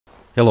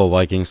Hello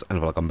Vikings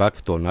and welcome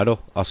back to another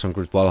Ac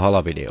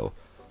Valhalla video.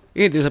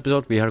 In this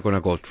episode we are gonna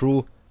go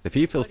through the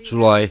 5th of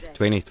July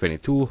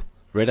 2022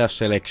 Redas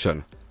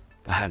selection.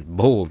 And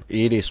boom,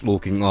 it is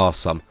looking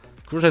awesome.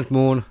 Crescent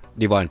Moon,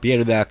 Divine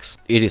Bearded Axe,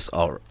 it is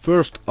our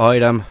first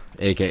item,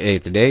 aka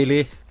the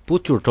daily.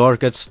 Put your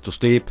targets to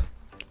sleep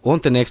on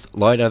the next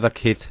light attack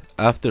hit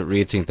after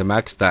reaching the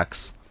max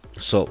stacks.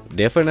 So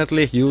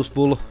definitely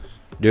useful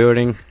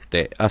during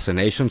the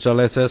assassination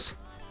challenges.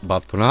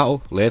 But for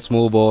now, let's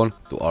move on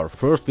to our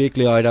first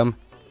weekly item,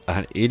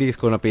 and it is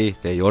gonna be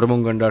the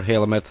Jormungandr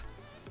helmet.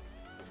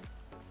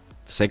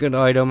 The second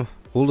item,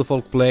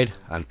 Huldufolk blade,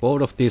 and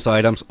both of these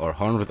items are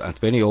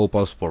 120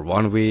 opals for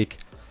 1 week.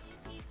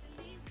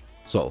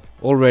 So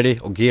already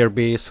a gear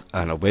piece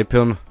and a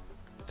weapon.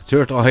 The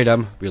third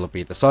item will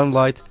be the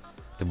Sunlight,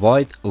 the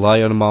white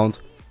lion mount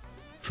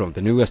from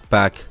the newest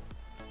pack.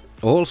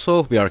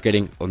 Also we are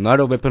getting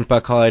another weapon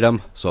pack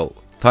item, so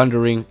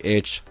Thundering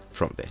Edge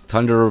from the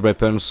Thunderer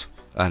weapons,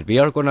 and we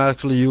are gonna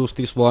actually use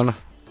this one,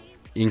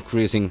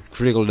 increasing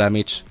critical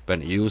damage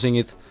when using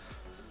it.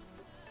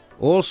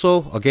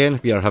 Also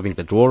again we are having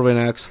the Dwarven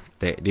axe,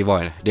 the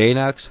Divine Dane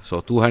axe, so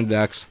two-handed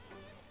axe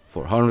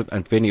for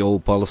 120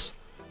 opals.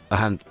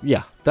 And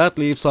yeah, that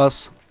leaves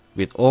us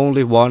with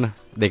only one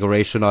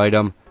decoration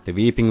item, the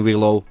Weeping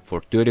Willow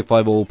for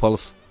 35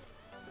 opals.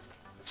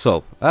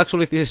 So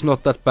actually this is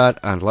not that bad,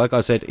 and like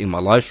I said in my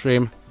live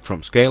stream,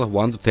 from scale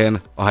 1 to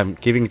 10 I'm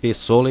giving this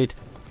solid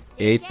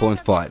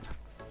 8.5.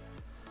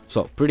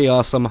 So pretty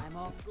awesome.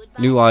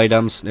 New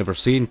items, never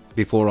seen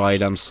before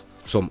items,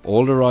 some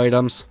older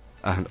items,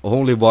 and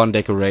only one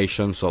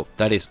decoration, so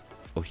that is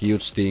a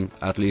huge thing,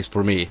 at least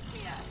for me.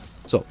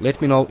 So let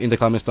me know in the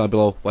comments down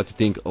below what you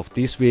think of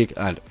this week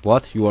and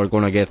what you are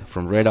gonna get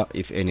from Reda,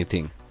 if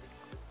anything.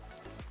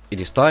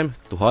 It is time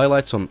to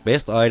highlight some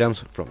best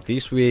items from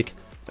this week,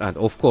 and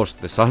of course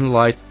the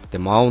Sunlight, the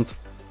mount,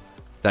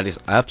 that is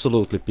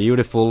absolutely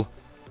beautiful.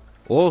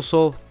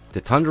 Also the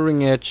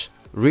Thundering Edge,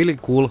 really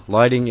cool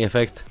lighting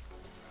effect.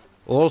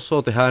 Also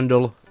the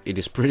handle, it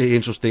is pretty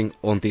interesting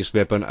on this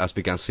weapon, as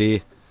we can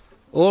see.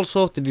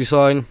 Also the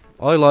design,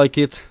 I like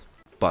it,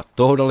 but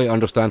totally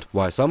understand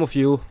why some of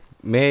you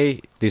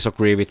may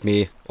disagree with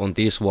me on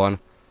this one.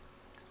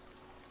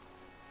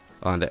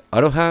 On the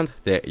other hand,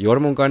 the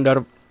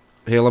Jormungandr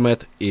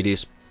helmet, it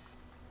is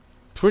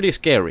pretty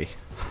scary.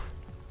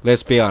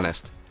 Let's be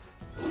honest.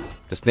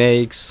 The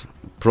snakes,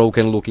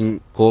 broken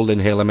looking golden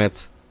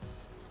helmet.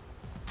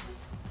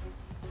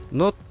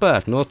 Not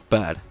bad, not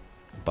bad.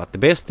 But the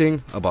best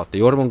thing about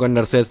the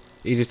Jormungandr set,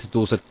 it is the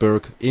 2-set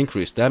perk,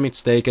 increased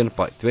damage taken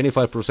by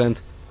 25%,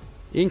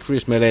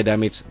 increased melee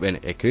damage when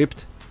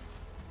equipped.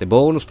 The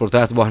bonus for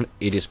that one,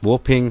 it is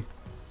whopping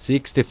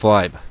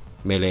 65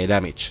 melee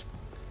damage.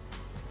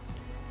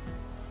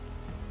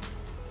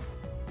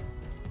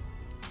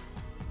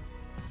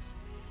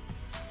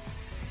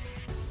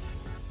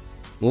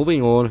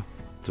 Moving on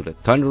to the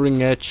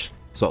Thundering Edge.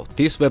 So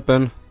this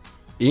weapon,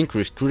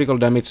 increased critical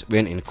damage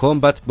when in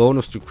combat,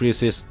 bonus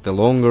decreases the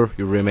longer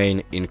you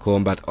remain in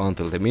combat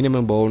until the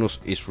minimum bonus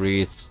is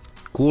reached.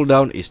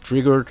 Cooldown is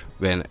triggered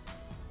when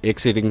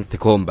exiting the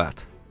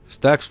combat.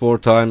 Stacks 4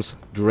 times,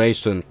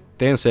 duration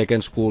 10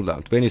 seconds,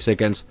 cooldown 20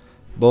 seconds.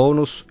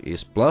 Bonus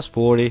is plus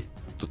 40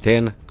 to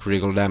 10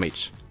 critical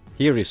damage.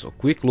 Here is a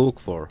quick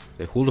look for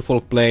the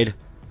Huldufolk blade.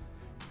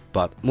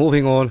 But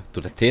moving on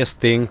to the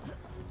testing.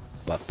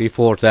 But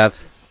before that,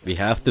 we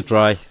have to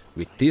try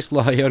with this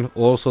lion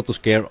also to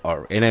scare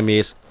our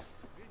enemies.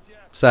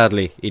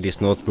 Sadly, it is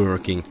not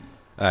working.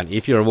 And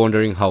if you're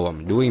wondering how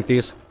I'm doing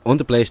this, on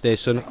the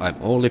PlayStation I'm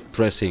only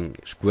pressing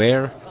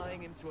square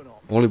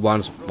only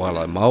once while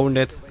I'm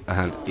mounted,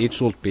 and it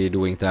should be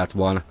doing that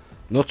one.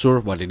 Not sure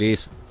what it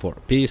is for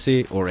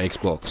PC or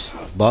Xbox.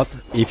 But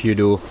if you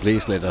do,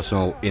 please let us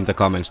know in the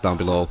comments down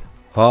below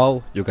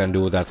how you can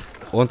do that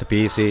on the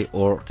PC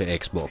or the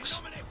Xbox.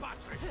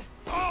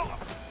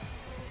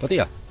 But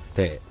yeah,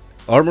 the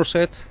armor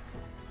set,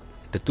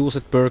 the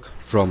 2-set perk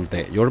from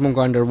the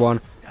Jormungandr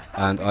one,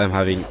 and I'm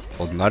having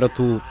another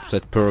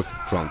 2-set perk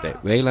from the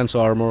Valence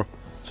armor,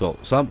 so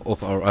some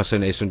of our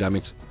assassination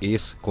damage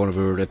is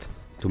converted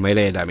to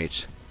melee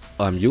damage.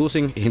 I'm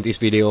using in this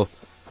video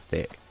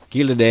the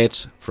Gilded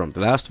Edge from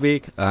the last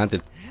week and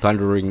the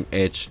Thundering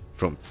Edge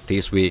from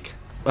this week.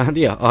 And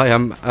yeah, I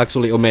am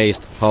actually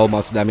amazed how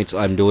much damage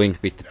I'm doing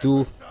with the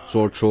 2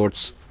 short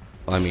swords.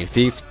 I mean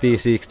 50,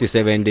 60,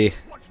 70,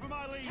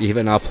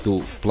 even up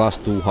to plus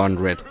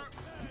 200.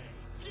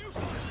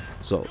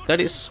 So that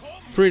is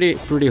pretty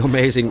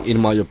amazing in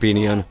my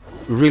opinion.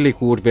 Really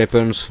good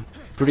weapons,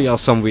 pretty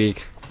awesome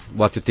week.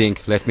 What you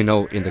think, let me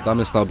know in the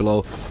comments down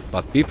below.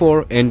 But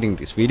before ending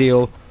this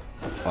video,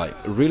 I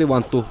really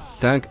want to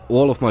thank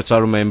all of my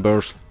channel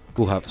members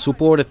who have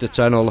supported the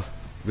channel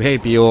way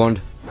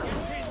beyond.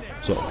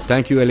 So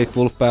thank you Elite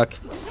Wolfpack,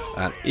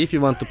 and if you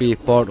want to be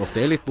part of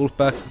the Elite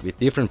Wolfpack with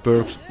different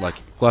perks like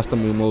custom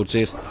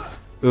emojis,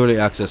 early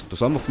access to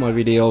some of my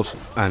videos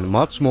and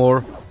much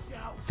more,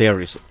 there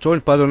is a join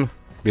button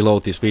below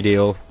this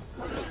video.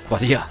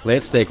 But yeah,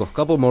 let's take a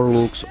couple more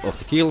looks of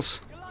the kills.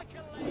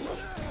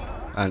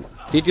 And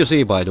did you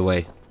see, by the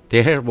way,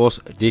 there was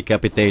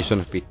decapitation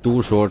with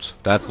 2 swords,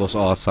 that was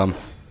awesome.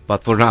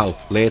 But for now,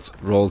 let's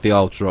roll the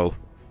outro.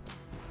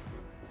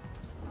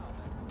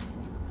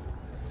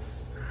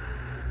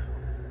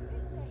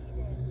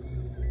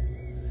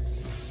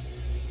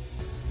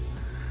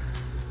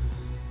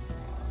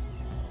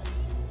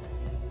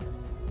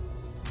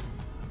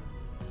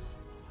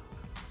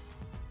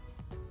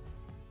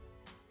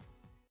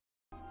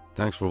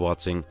 Thanks for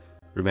watching.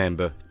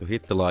 Remember to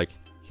hit the like,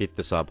 hit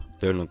the sub,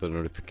 turn on the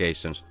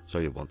notifications so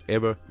you won't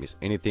ever miss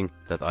anything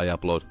that I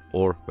upload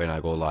or when I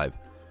go live.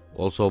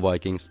 Also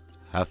Vikings,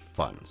 have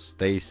fun,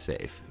 stay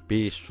safe,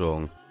 be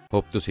strong.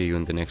 Hope to see you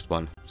in the next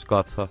one.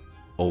 Skatha,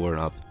 over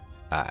and out,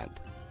 and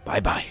bye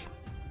bye.